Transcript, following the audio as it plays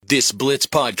This Blitz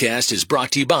podcast is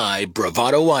brought to you by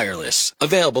Bravado Wireless.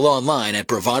 Available online at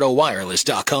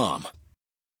bravadowireless.com.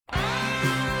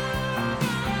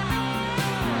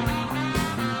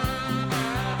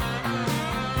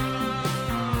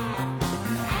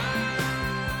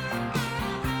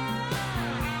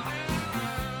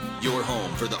 Your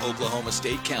home for the Oklahoma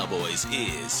State Cowboys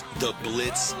is the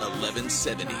Blitz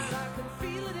 1170.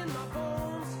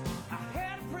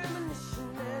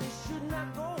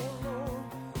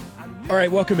 All right,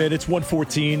 welcome in. It's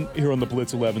 1:14 here on the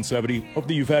Blitz 1170. Hope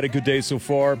that you've had a good day so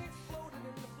far.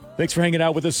 Thanks for hanging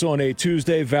out with us on a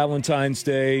Tuesday, Valentine's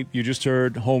Day. You just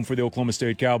heard home for the Oklahoma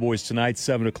State Cowboys tonight,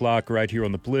 7 o'clock right here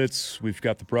on the Blitz. We've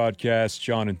got the broadcast,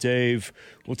 John and Dave.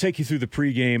 We'll take you through the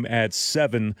pregame at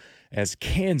 7 as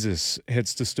Kansas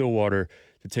heads to Stillwater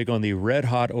to take on the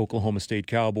red-hot Oklahoma State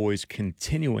Cowboys,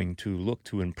 continuing to look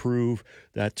to improve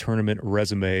that tournament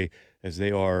resume as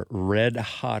they are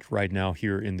red-hot right now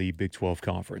here in the Big 12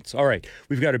 Conference. All right,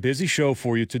 we've got a busy show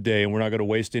for you today, and we're not going to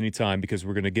waste any time because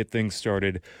we're going to get things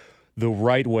started the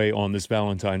right way on this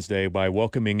Valentine's Day by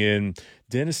welcoming in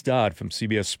Dennis Dodd from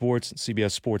CBS Sports,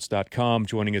 CBSSports.com,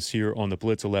 joining us here on the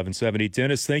Blitz 1170.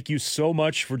 Dennis, thank you so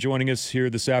much for joining us here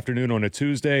this afternoon on a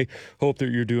Tuesday. Hope that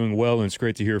you're doing well, and it's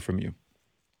great to hear from you.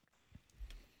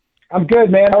 I'm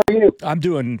good, man. How are you? I'm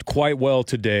doing quite well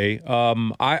today. All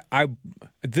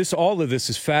of this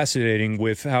is fascinating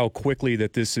with how quickly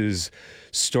that this is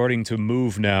starting to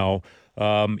move now.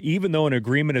 Even though an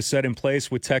agreement is set in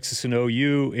place with Texas and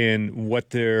OU in what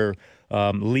they're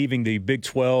leaving the Big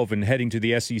 12 and heading to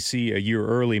the SEC a year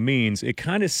early means, it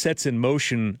kind of sets in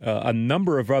motion a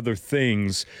number of other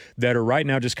things that are right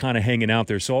now just kind of hanging out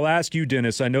there. So I'll ask you,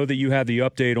 Dennis, I know that you had the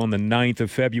update on the 9th of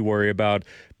February about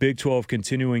Big 12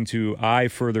 continuing to eye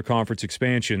further conference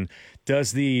expansion.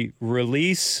 Does the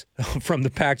release from the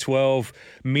Pac-12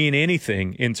 mean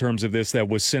anything in terms of this that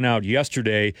was sent out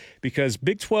yesterday? Because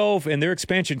Big 12 and their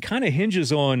expansion kind of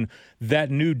hinges on that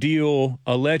new deal,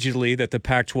 allegedly, that the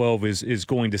Pac-12 is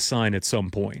going to sign at some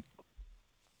point.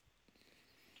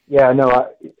 Yeah,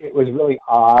 no, it was really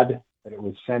odd that it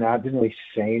was sent out. It didn't really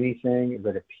say anything,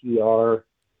 but a PR,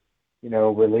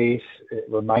 release. It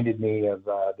reminded me of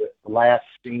the last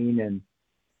scene in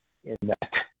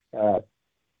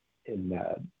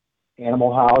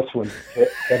Animal House when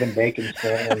Kevin Bacon's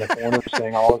standing in the corner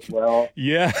saying all is well.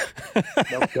 Yeah.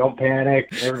 Don't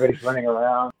panic. Everybody's running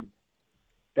around.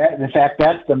 In fact,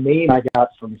 that's the meme I got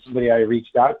from somebody I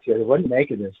reached out to. They wouldn't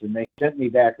make it this, and they sent me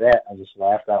back that. I just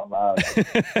laughed out loud.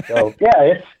 So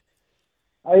yeah,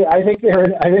 I think they're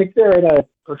in a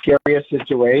precarious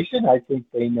situation. I think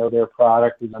they know their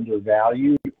product is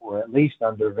undervalued, or at least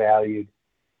undervalued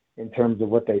in terms of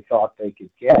what they thought they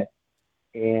could get.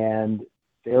 And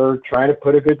they're trying to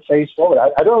put a good face forward.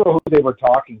 I don't know who they were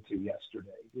talking to yesterday,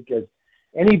 because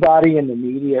anybody in the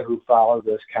media who follows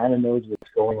this kind of knows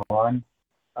what's going on.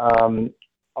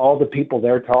 All the people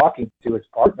they're talking to as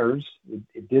partners,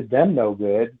 it did them no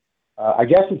good. I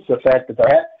guess it's the fact that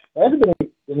there hasn't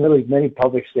been really many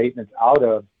public statements out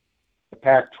of the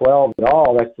Pac-12 at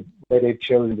all. That's the way they've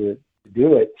chosen to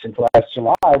do it since last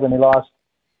July when they lost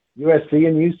USC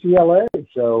and UCLA.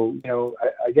 So,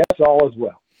 I guess all is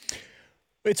well.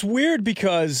 It's weird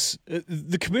because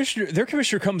their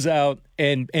commissioner comes out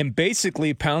and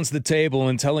basically pounds the table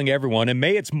and telling everyone, and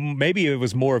maybe it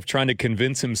was more of trying to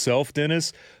convince himself,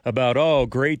 Dennis, about,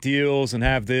 great deals and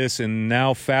have this, and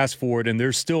now fast forward, and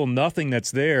there's still nothing that's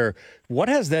there. What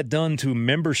has that done to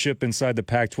membership inside the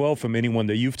Pac-12 from anyone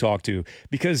that you've talked to?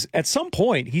 Because at some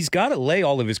point, he's got to lay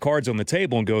all of his cards on the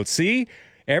table and go, see,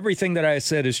 everything that I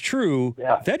said is true.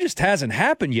 Yeah. That just hasn't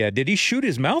happened yet. Did he shoot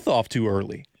his mouth off too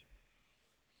early?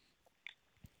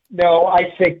 No,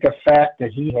 I think the fact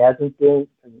that he hasn't been,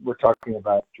 we're talking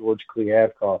about George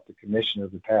Kliavkoff, the commissioner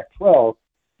of the Pac-12,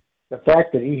 the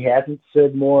fact that he hasn't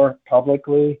said more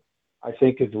publicly, I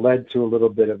think has led to a little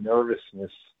bit of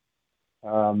nervousness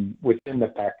within the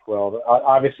Pac-12.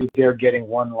 Obviously, they're getting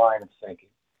one line of thinking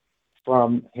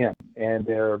from him and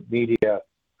their media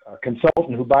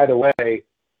consultant, who, by the way,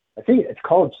 I think it's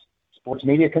called Sports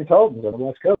Media Consultants on the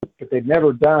West Coast, but they've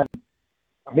never done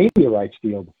a media rights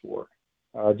deal before.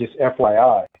 Just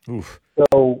FYI. Oof.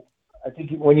 So I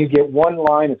think when you get one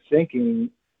line of thinking,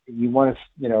 you want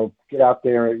to, get out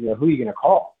there, who are you going to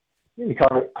call? You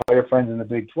call your friends in the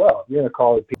Big 12. You're going to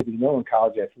call the people you know in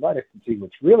college athletics and see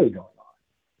what's really going on.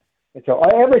 And so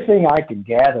everything I can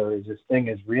gather is this thing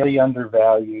is really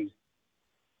undervalued.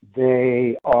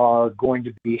 They are going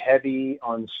to be heavy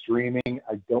on streaming.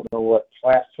 I don't know what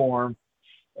platform.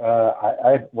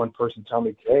 I had one person tell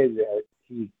me today that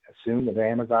he assumed that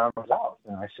Amazon was out.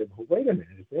 And I said, well, wait a minute.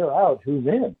 If they're out, who's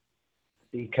in?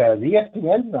 because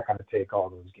ESPN's not going to take all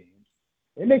those games.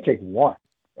 They may take one.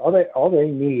 All they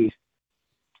need,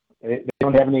 they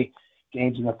don't have any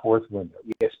games in the fourth window.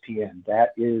 ESPN,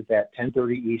 that is that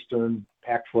 10:30 Eastern,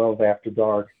 Pac-12 after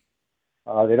dark.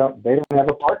 They don't have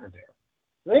a partner there.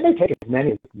 They may take as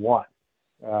many as one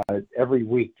every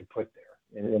week to put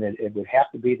there, and it would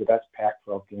have to be the best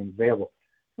Pac-12 game available.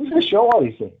 Who's going to show all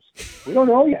these things? We don't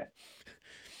know yet.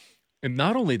 And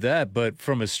not only that, but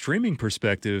from a streaming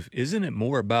perspective, isn't it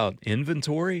more about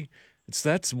inventory?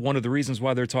 That's one of the reasons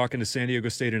why they're talking to San Diego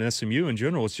State and SMU in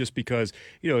general. It's just because,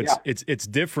 it's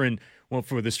different. Well,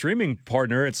 for the streaming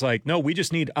partner, it's like, no, we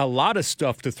just need a lot of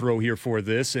stuff to throw here for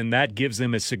this, and that gives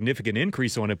them a significant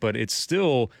increase on it. But it's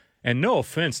still, and no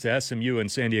offense to SMU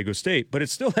and San Diego State, but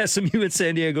it's still SMU and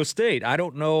San Diego State. I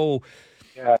don't know.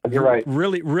 Yeah, you're right.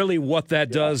 Really what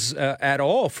that does at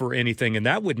all for anything. And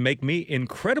that would make me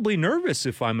incredibly nervous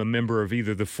if I'm a member of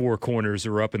either the Four Corners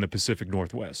or up in the Pacific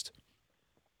Northwest.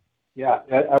 Yeah,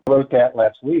 I wrote that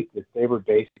last week, that they were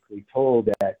basically told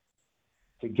that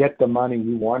to get the money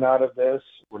we want out of this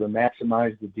or to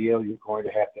maximize the deal, you're going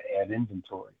to have to add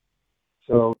inventory.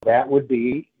 So that would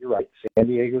be, you're right, San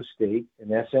Diego State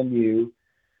and SMU,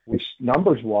 which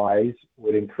numbers-wise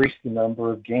would increase the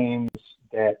number of games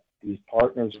that these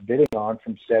partners are bidding on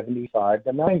from 75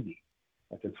 to 90.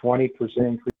 That's a 20%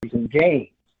 increase in games.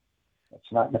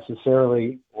 That's not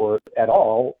necessarily or at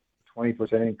all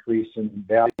 20% increase in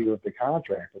value of the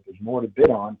contract, but there's more to bid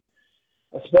on,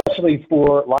 especially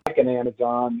for like an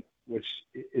Amazon, which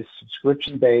is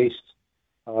subscription-based.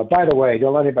 By the way,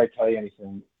 don't let anybody tell you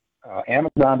anything.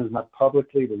 Amazon does not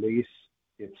publicly release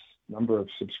its number of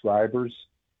subscribers.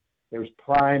 There's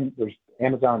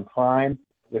Amazon Prime.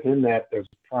 Within that, there's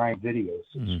Prime Video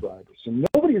subscribers. So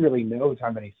nobody really knows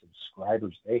how many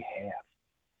subscribers they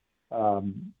have.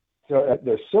 So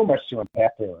there's so much to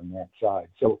unpack there on that side.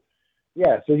 So,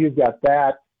 so you've got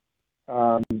that.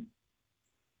 And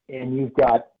you've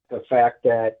got the fact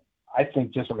that I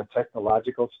think just from a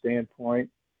technological standpoint,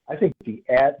 I think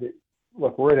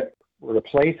we're at a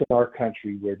place in our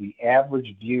country where the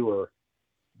average viewer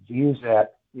views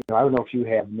that, I don't know if you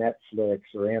have Netflix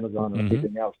or Amazon or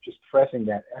anything else, just pressing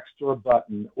that extra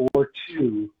button or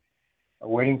two,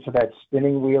 waiting for that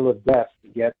spinning wheel of death to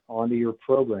get onto your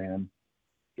program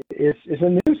is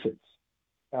a nuisance.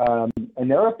 And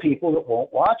there are people that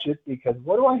won't watch it because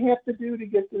what do I have to do to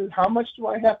get this? How much do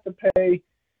I have to pay?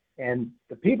 And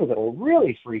the people that will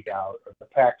really freak out are the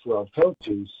Pac-12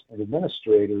 coaches and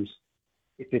administrators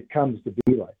if it comes to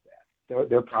be like that.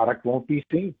 Their product won't be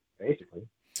seen, basically.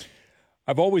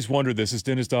 I've always wondered this as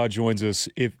Dennis Dodd joins us.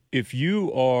 If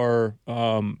you are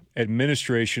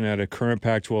administration at a current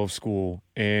Pac-12 school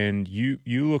and you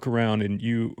look around and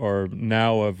you are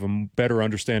now of a better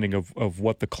understanding of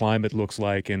what the climate looks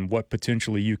like and what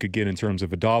potentially you could get in terms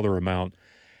of a dollar amount,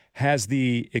 has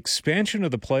the expansion of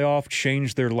the playoff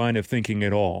changed their line of thinking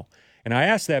at all? And I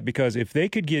ask that because if they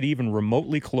could get even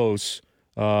remotely close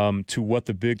to what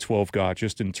the Big 12 got,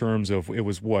 just in terms of it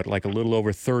was like a little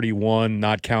over 31,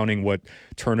 not counting what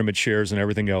tournament shares and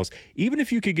everything else. Even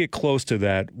if you could get close to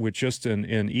that with just an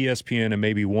ESPN and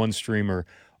maybe one streamer,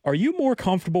 are you more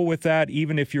comfortable with that,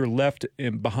 even if you're left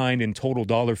behind in total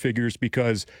dollar figures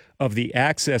because of the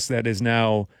access that is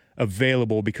now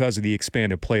available because of the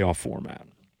expanded playoff format?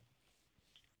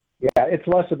 Yeah, it's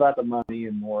less about the money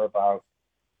and more about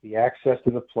the access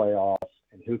to the playoffs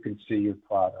and who can see your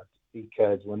product.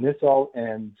 Because when this all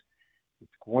ends,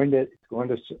 it's going to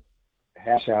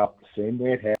hash out the same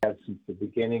way it has since the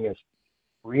beginning of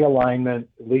realignment,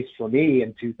 at least for me,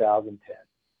 in 2010.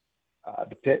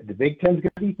 The Big Ten is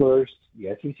going to be first,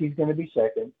 the SEC is going to be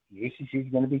second, the ACC is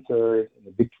going to be third, and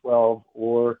the Big 12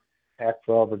 or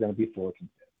Pac-12 are going to be fourth and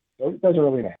fifth. So it doesn't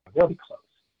really matter. They'll be close.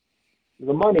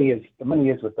 The money is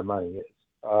what the money is.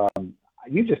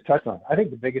 You just touched on it. I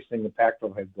think the biggest thing the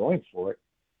Pac-12 has going for it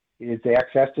is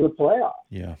access to the playoffs.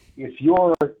 Yeah. If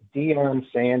you're Deion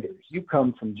Sanders, you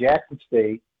come from Jackson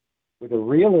State with a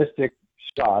realistic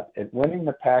shot at winning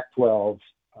the Pac-12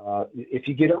 if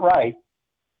you get it right,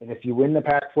 and if you win the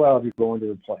Pac-12, you're going to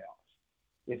the playoffs.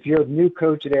 If you're a new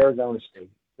coach at Arizona State,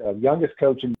 the youngest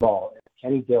coach in ball,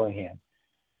 Kenny Dillingham,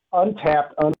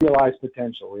 untapped, unrealized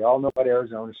potential. We all know about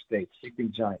Arizona State,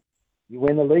 sleeping giant. You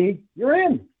win the league, you're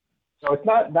in. So it's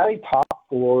not a top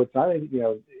four. It's not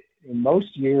in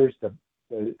most years, the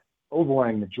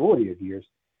overwhelming majority of years,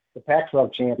 the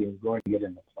Pac-12 champion is going to get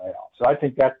in the playoffs. So I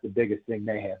think that's the biggest thing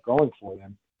they have going for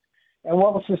them, and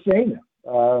what will sustain them.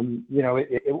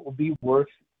 It will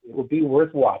be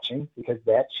worth watching because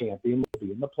that champion will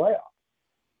be in the playoffs.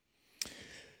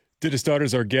 Dennis Dodd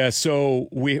is our guest. So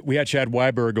we had Chad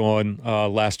Weiberg on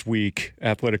last week,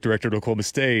 athletic director at Oklahoma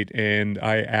State, and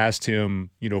I asked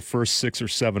him, first 6 or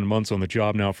 7 months on the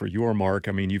job now for your mark.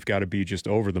 I mean, you've got to be just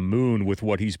over the moon with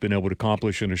what he's been able to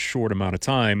accomplish in a short amount of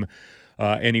time.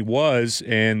 And he was,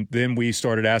 and then we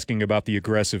started asking about the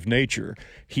aggressive nature.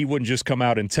 He wouldn't just come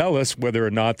out and tell us whether or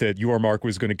not that Yormark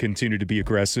was going to continue to be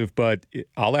aggressive, but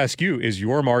I'll ask you, is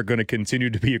Yormark going to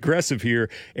continue to be aggressive here?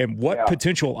 And what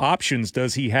potential options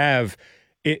does he have?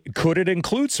 Could it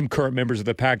include some current members of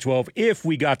the Pac-12 if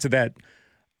we got to that,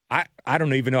 I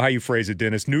don't even know how you phrase it,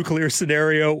 Dennis, nuclear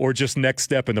scenario or just next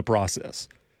step in the process?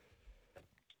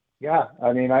 Yeah,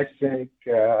 I mean, I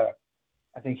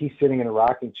think he's sitting in a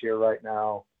rocking chair right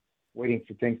now waiting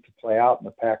for things to play out in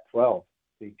the Pac-12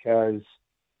 because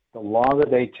the longer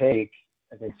they take,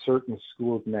 I think certain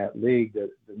schools in that league,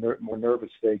 the more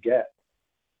nervous they get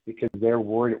because they're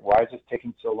worried, why is this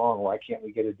taking so long? Why can't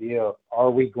we get a deal?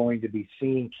 Are we going to be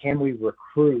seen? Can we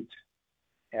recruit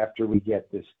after we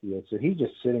get this deal? So he's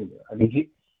just sitting there. I mean,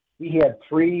 he had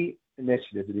 3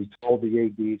 initiatives that he told the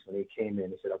ADs when he came in.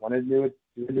 He said, I want to do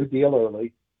a new deal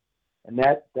early. And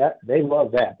that they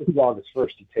love that. This is August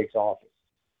 1st. He takes office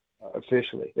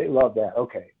officially. They love that.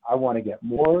 Okay, I want to get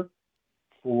more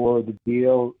for the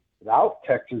deal without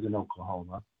Texas and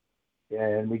Oklahoma,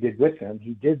 and we did with him.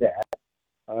 He did that.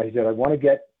 He said, I want to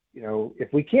get,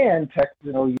 if we can, Texas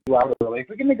and OU out early. If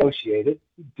we can negotiate it,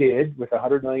 he did with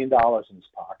 $100 million in his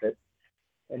pocket.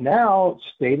 And now,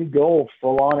 stated goal,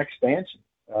 full-on expansion,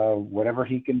 whatever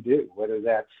he can do, whether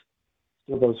that's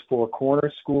still those 4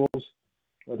 corner schools,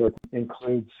 whether it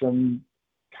includes some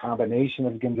combination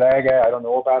of Gonzaga. I don't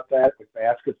know about that with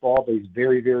basketball, but he's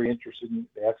very, very interested in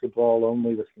basketball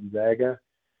only with Gonzaga.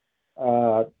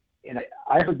 And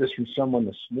I heard this from someone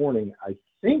this morning. I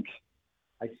think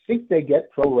they get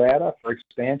pro rata for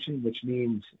expansion, which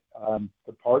means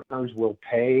the partners will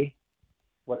pay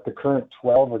what the current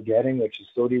 12 are getting, which is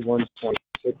 $31.6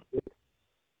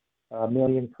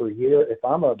 million per year. If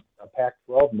I'm a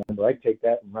Pac-12 member, I'd take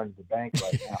that and run to the bank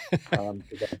right now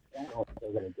because I don't know if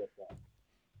they're going to get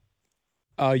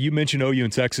that. You mentioned OU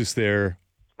and Texas there.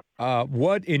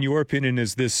 What, in your opinion,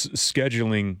 is this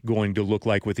scheduling going to look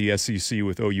like with the SEC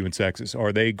with OU and Texas?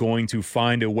 Are they going to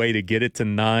find a way to get it to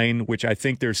 9, which I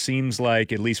think there seems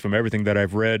like, at least from everything that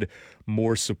I've read,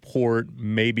 more support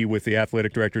maybe with the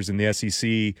athletic directors in the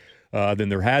SEC than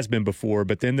there has been before.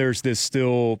 But then there's this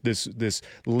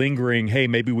lingering, hey,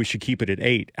 maybe we should keep it at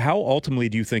 8. How ultimately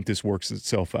do you think this works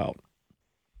itself out?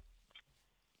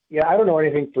 Yeah, I don't know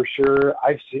anything for sure.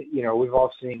 I've seen, we've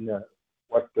all seen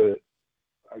what the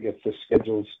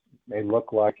schedules may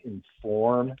look like in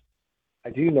form.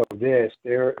 I do know this: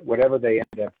 whatever they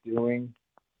end up doing,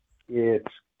 they're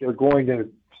going to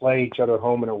play each other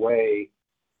home and away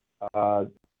over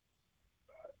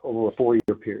a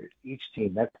 4-year period. Each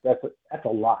team, that's a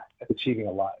lot. That's achieving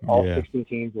a lot. All 16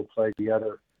 teams will play the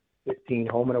other 15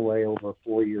 home and away over a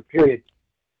 4-year period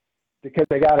because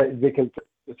because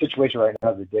the situation right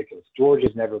now is ridiculous.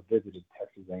 Georgia's never visited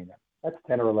Texas A&M. That's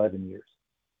 10 or 11 years.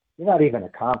 You're not even a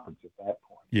conference at that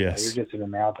point. Yes. You're just an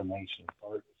amalgamation of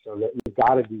parties. So you've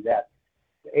got to do that.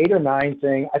 The 8 or 9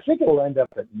 thing, I think it'll end up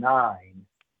at 9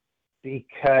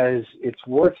 because it's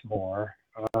worth more.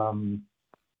 The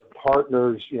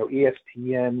partners,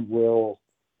 ESPN will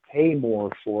pay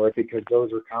more for it because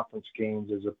those are conference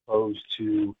games as opposed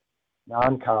to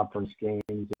non-conference games,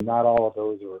 and not all of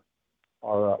those are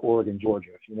Oregon,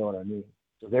 Georgia, if you know what I mean.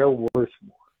 So they're worth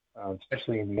more,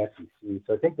 especially in the SEC.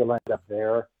 So I think they'll end up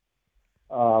there.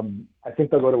 I think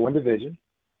they'll go to one division.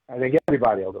 I think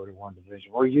everybody will go to one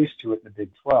division. We're used to it in the Big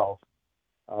 12.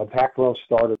 Pac-12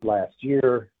 started last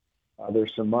year.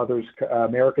 There's some others.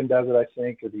 American does it, I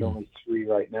think, are the only 3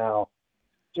 right now,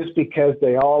 just because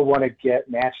they all want to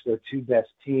match their 2 best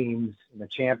teams in the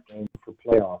champ game for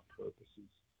playoff purposes.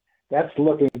 That's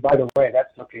looking, by the way,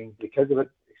 because of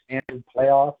it, expanded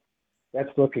playoff,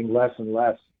 that's looking less and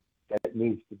less that it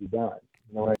needs to be done.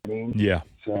 You know what I mean? Yeah.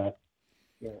 So,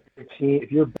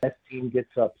 if your best team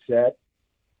gets upset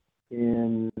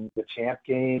in the champ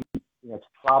game, it's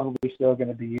probably still going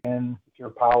to be in if you're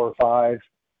a Power 5.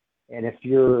 And if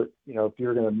you're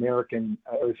an American,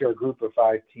 or if you're a Group of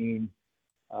 5 team,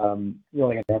 you're only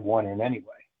going to have 1 in anyway.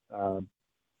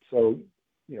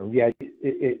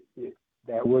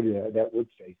 That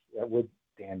would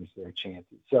damage their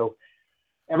chances. So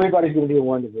everybody's going to be in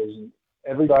one division.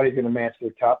 Everybody's going to match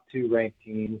their top 2 ranked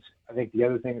teams. I think the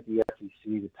other thing with the SEC,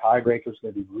 the tiebreaker is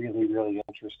going to be really, really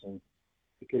interesting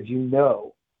because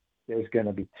there's going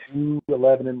to be 2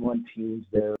 11-1 teams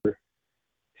there,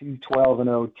 2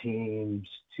 12-0 teams,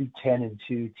 2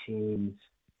 10-2 teams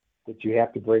that you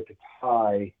have to break a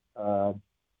tie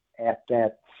at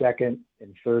that second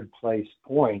and third place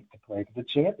point to play for the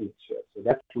championship. So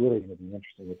that's really going to be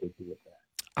interesting what they do with that.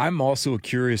 I'm also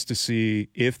curious to see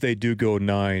if they do go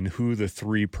 9, who the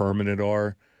 3 permanent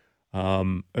are.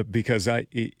 Because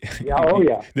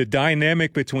the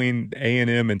dynamic between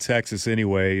A&M and Texas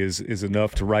anyway is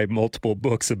enough to write multiple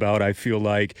books about. I feel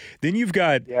like then you've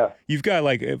got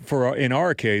like in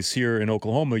our case here in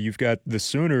Oklahoma, you've got the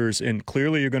Sooners, and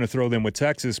clearly you're going to throw them with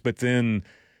Texas. But then,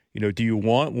 do you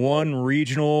want one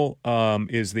regional?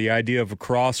 Is the idea of a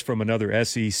cross from another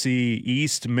SEC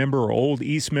East member or old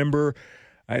East member?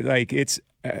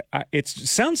 It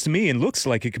sounds to me and looks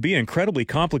like it could be incredibly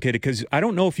complicated because I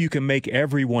don't know if you can make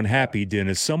everyone happy,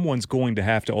 Dennis. Someone's going to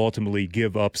have to ultimately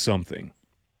give up something.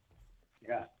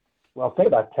 Yeah. Well, think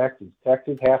about Texas.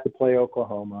 Texas has to play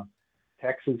Oklahoma.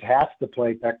 Texas has to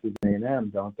play Texas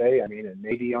A&M, don't they? I mean, and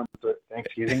maybe on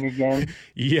Thanksgiving again.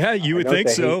 Yeah, you would think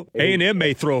so. A&M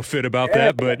may throw a fit about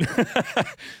that, but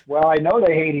well, I know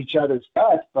they hate each other's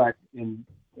guts, but in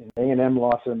A&M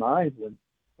lost their minds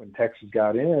when Texas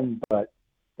got in, but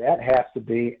that has to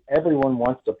be, everyone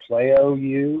wants to play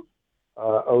OU,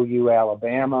 OU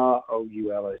Alabama,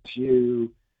 OU LSU.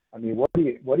 I mean, what do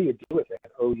you do with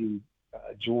that? OU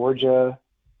Georgia.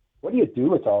 What do you do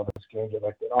with all those games that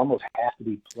almost have to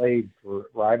be played for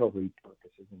rivalry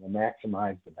purposes and to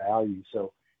maximize the value?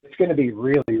 So it's going to be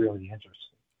really, really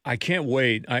interesting. I can't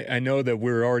wait. I know that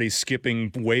we're already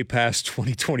skipping way past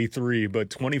 2023,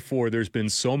 but 24, there's been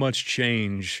so much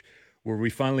change where we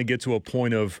finally get to a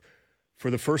point of, for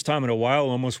the first time in a while,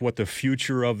 almost what the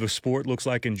future of the sport looks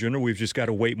like in general. We've just got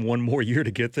to wait one more year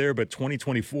to get there. But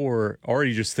 2024,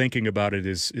 already just thinking about it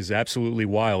is absolutely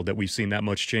wild that we've seen that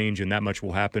much change and that much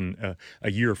will happen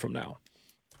a year from now.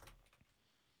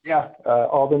 Yeah,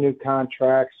 all the new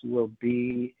contracts will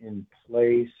be in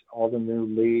place, all the new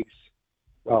leagues,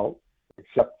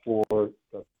 except for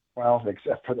the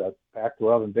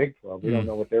Pac-12 and Big 12. We don't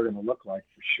know what they're going to look like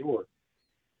for sure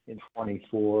in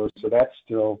 24, so that's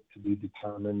still to be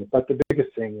determined. But the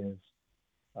biggest thing is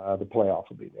the playoff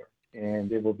will be there,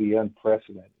 and it will be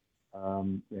unprecedented.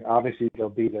 Obviously, there'll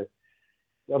be the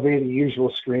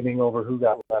usual screaming over who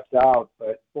got left out,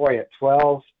 but boy, at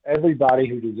 12, everybody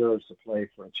who deserves to play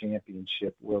for a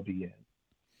championship will be in.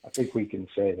 I think we can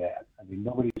say that. I mean,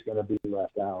 nobody's going to be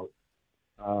left out.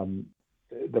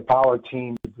 The power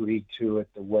team agreed to it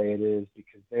the way it is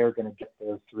because they're going to get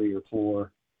their 3 or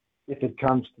 4. If it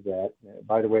comes to that,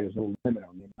 by the way, there's no limit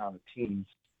on the amount of teams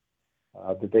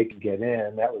that they can get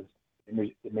in.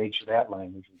 It made sure that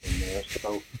language was in there.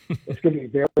 So it's going to be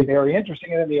very, very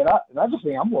interesting. And another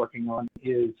thing I'm working on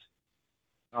is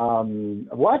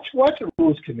watch the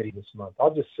rules committee this month.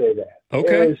 I'll just say that.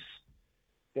 Okay.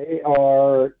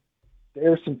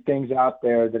 There's some things out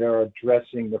there that are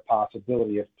addressing the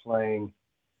possibility of playing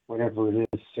whatever it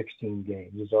is, 16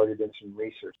 games. There's already been some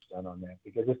research done on that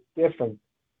because it's different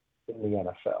in the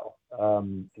NFL.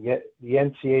 Yet the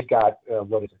NCAA got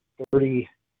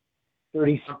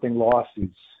 30-something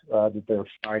lawsuits that they're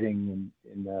fighting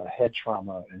in head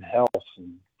trauma and health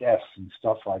and deaths and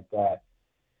stuff like that.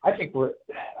 I think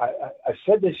I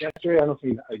said this yesterday. I don't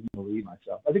think I can believe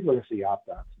myself. I think we're going to see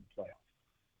opt-outs in the playoffs.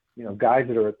 Guys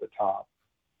that are at the top.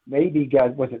 Maybe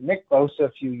guys. Was it Nick Bosa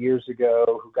a few years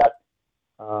ago who got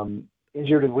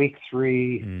injured in week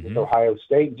 3 with Ohio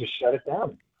State and just shut it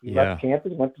down? He left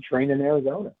campus, went to train in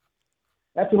Arizona.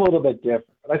 That's a little bit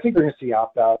different. But I think we're going to see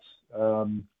opt-outs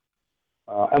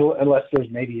unless there's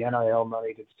maybe NIL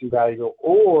money that's too valuable,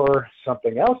 or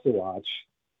something else to watch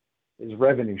is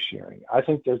revenue sharing. I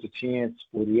think there's a chance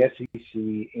for the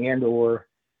SEC and or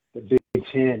the Big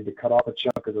Ten to cut off a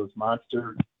chunk of those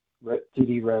monster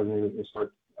TV revenue and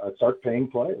start paying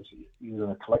players, either in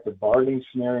a collective bargaining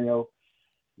scenario,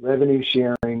 revenue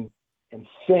sharing, and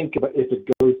think about if it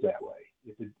goes that way.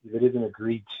 If it isn't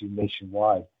agreed to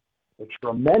nationwide, a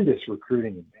tremendous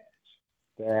recruiting advantage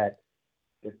that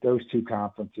those two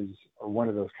conferences or one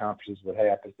of those conferences would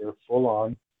have, because they're full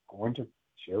on going to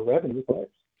share revenue with players.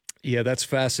 Yeah, that's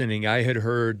fascinating. I had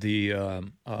heard the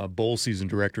bowl season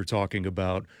director talking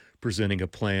about presenting a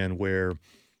plan where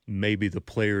maybe the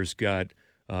players got,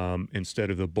 instead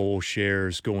of the bowl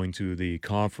shares going to the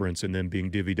conference and then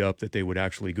being divvied up, that they would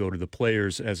actually go to the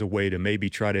players as a way to maybe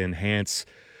try to enhance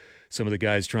some of the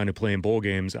guys trying to play in bowl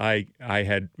games. I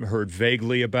had heard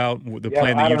vaguely about the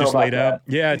plan that you just laid out.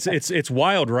 Yeah, it's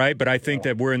wild, right? But I think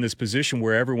that we're in this position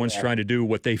where everyone's trying to do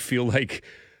what they feel like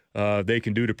they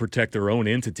can do to protect their own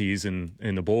entities, and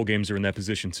the bowl games are in that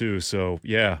position too. So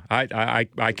yeah,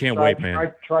 I can't wait,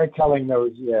 man. Try telling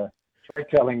those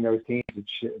teams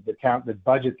that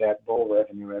budget that bowl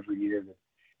revenue every year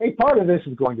Hey, part of this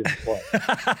is going to the play.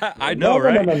 I know,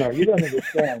 right? No. You don't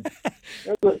understand.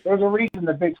 There's a reason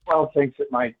the Big 12 thinks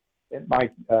it might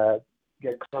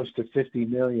get close to $50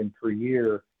 million per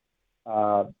year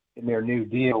in their new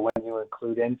deal when you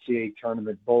include NCAA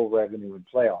tournament bowl revenue and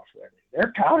playoff revenue.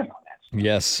 They're counting on that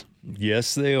stuff.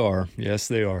 Yes, they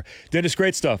are. Dennis,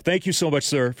 great stuff. Thank you so much,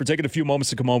 sir, for taking a few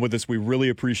moments to come on with us. We really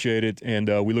appreciate it, and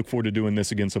we look forward to doing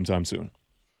this again sometime soon.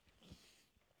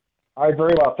 All right,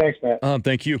 very well. Thanks, Matt.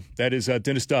 Thank you. That is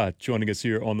Dennis Dodd joining us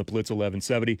here on the Blitz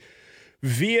 1170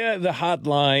 via the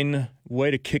hotline. Way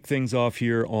to kick things off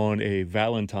here on a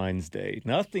Valentine's Day.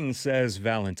 Nothing says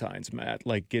Valentine's, Matt,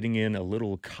 like getting in a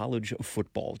little college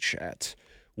football chat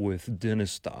with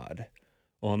Dennis Dodd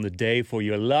on the day for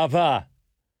your lover.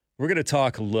 We're going to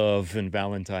talk love and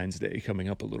Valentine's Day coming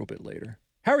up a little bit later.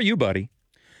 How are you, buddy?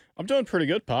 I'm doing pretty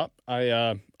good, Pop.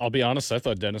 I'll be honest, I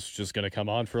thought Dennis was just going to come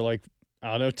on for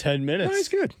 10 minutes. No, he's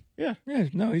good. Yeah,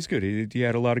 no, he's good. He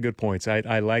had a lot of good points.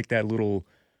 I like that little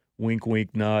wink,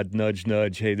 wink, nod, nudge,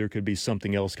 nudge. Hey, there could be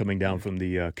something else coming down from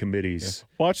the committees.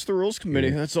 Yeah. Watch the rules committee.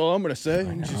 Yeah. That's all I'm going to say.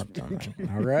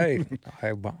 All right.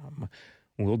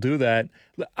 We'll do that.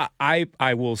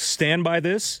 I will stand by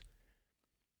this.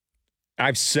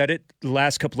 I've said it the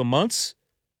last couple of months.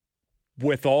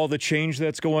 With all the change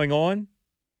that's going on,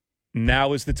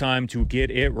 now is the time to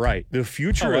get it right. The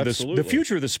future of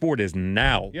the sport is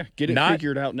now. Yeah, get it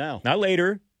figured out now. Not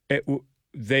later.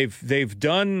 They've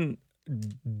done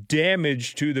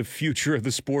damage to the future of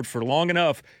the sport for long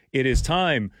enough. It is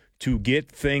time to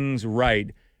get things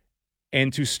right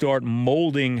and to start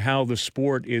molding how the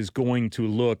sport is going to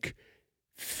look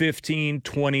 15,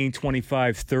 20,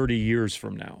 25, 30 years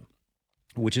from now,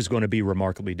 which is going to be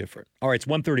remarkably different. All right, it's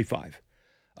 1:35.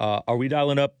 Are we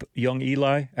dialing up young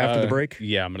Eli after the break?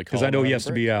 Yeah, I'm going to call him. Because I know he has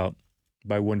to be out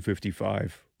by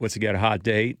 1:55. What's he got, a hot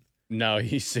date? No,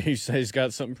 he says he's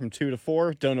got something from 2 to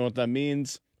 4. Don't know what that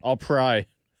means. I'll pry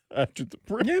after the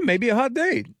break. Yeah, maybe a hot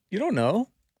date. You don't know.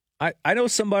 I know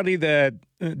somebody that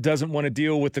doesn't want to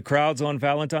deal with the crowds on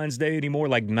Valentine's Day anymore,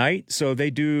 like night, so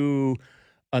they do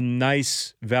a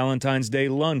nice Valentine's Day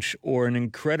lunch or an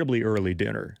incredibly early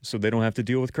dinner so they don't have to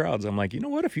deal with crowds. I'm like, you know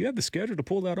what? If you have the schedule to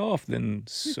pull that off, then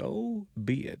so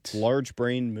be it. Large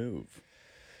brain move.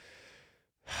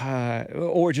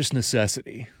 Or just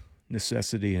necessity.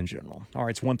 Necessity in general. All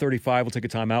right, it's 1:35. We'll take a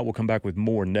timeout. We'll come back with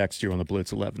more next year on the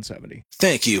Blitz 1170.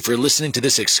 Thank you for listening to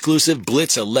this exclusive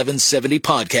Blitz 1170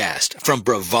 podcast from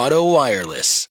Bravado Wireless.